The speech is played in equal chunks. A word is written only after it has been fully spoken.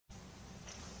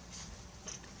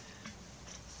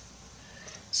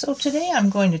So today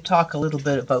I'm going to talk a little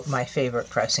bit about my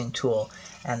favorite pressing tool,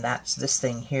 and that's this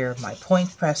thing here, my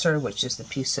point presser, which is the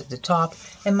piece at the top,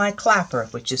 and my clapper,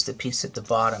 which is the piece at the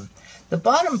bottom. The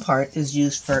bottom part is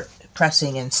used for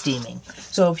pressing and steaming.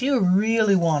 So if you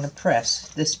really want to press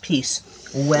this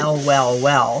piece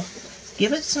well,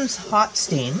 give it some hot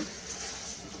steam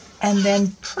and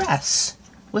then press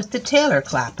with the tailor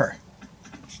clapper.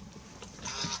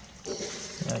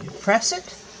 So you press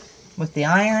it with the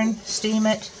iron, steam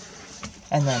it,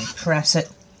 and then press it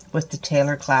with the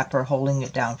tailor clapper, holding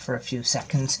it down for a few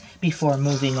seconds before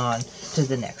moving on to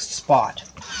the next spot.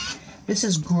 This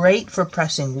is great for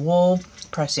pressing wool,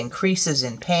 pressing creases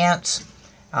in pants,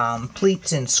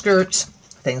 pleats in skirts,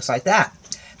 things like that.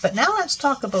 But now let's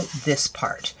talk about this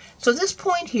part. So this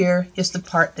point here is the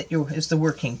part that is the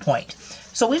working point.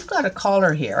 So we've got a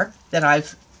collar here that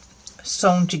I've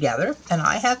sewn together, and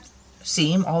I have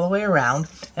seam all the way around,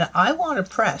 and I want to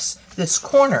press this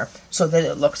corner so that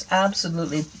it looks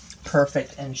absolutely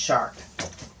perfect and sharp.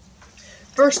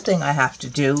 First thing I have to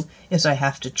do is I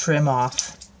have to trim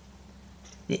off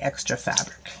the extra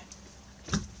fabric.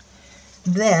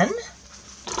 Then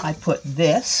I put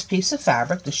this piece of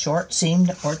fabric, the short seam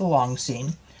or the long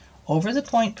seam, over the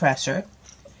point presser,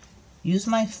 use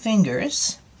my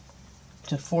fingers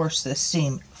to force this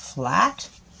seam flat,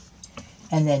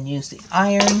 and then use the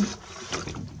iron,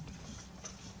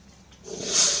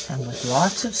 and with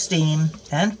lots of steam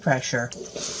and pressure,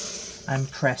 I'm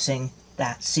pressing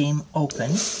that seam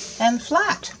open and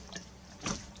flat.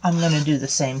 I'm going to do the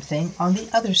same thing on the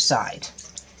other side.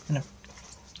 I'm going to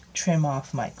trim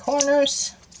off my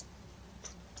corners,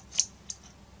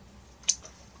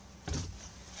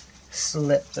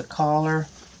 slip the collar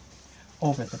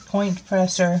over the point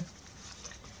presser,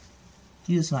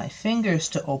 use my fingers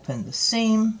to open the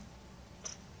seam.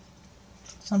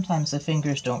 Sometimes the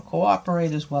fingers don't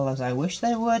cooperate as well as I wish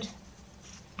they would.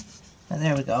 And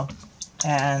there we go.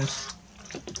 And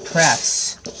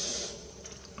press.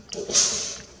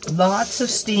 Lots of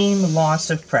steam, lots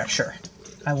of pressure.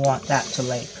 I want that to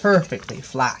lay perfectly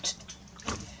flat.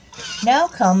 Now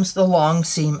comes the long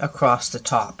seam across the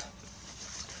top.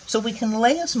 So we can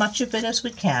lay as much of it as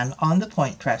we can on the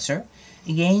point presser.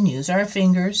 Again, use our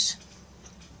fingers.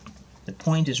 The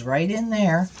point is right in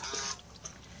there.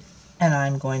 And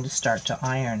I'm going to start to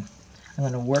iron. I'm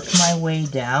going to work my way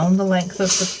down the length of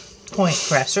the point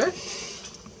presser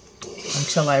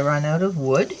until I run out of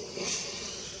wood.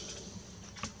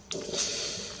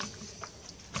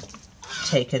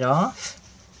 Take it off,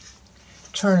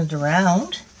 turn it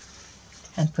around,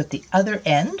 and put the other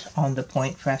end on the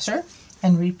point presser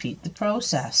and repeat the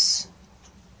process.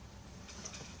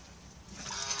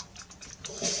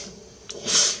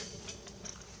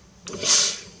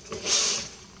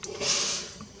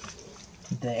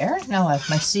 There, now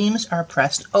my seams are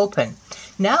pressed open.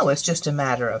 Now it's just a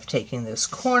matter of taking this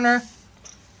corner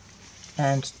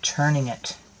and turning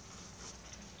it.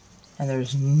 And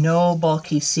there's no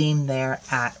bulky seam there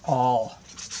at all.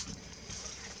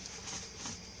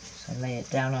 So lay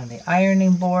it down on the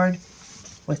ironing board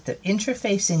with the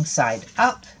interfacing side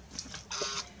up,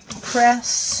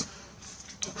 press,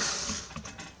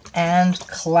 and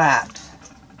clap.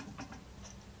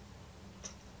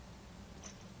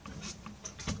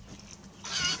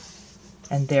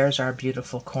 And there's our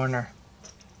beautiful corner.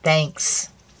 Thanks.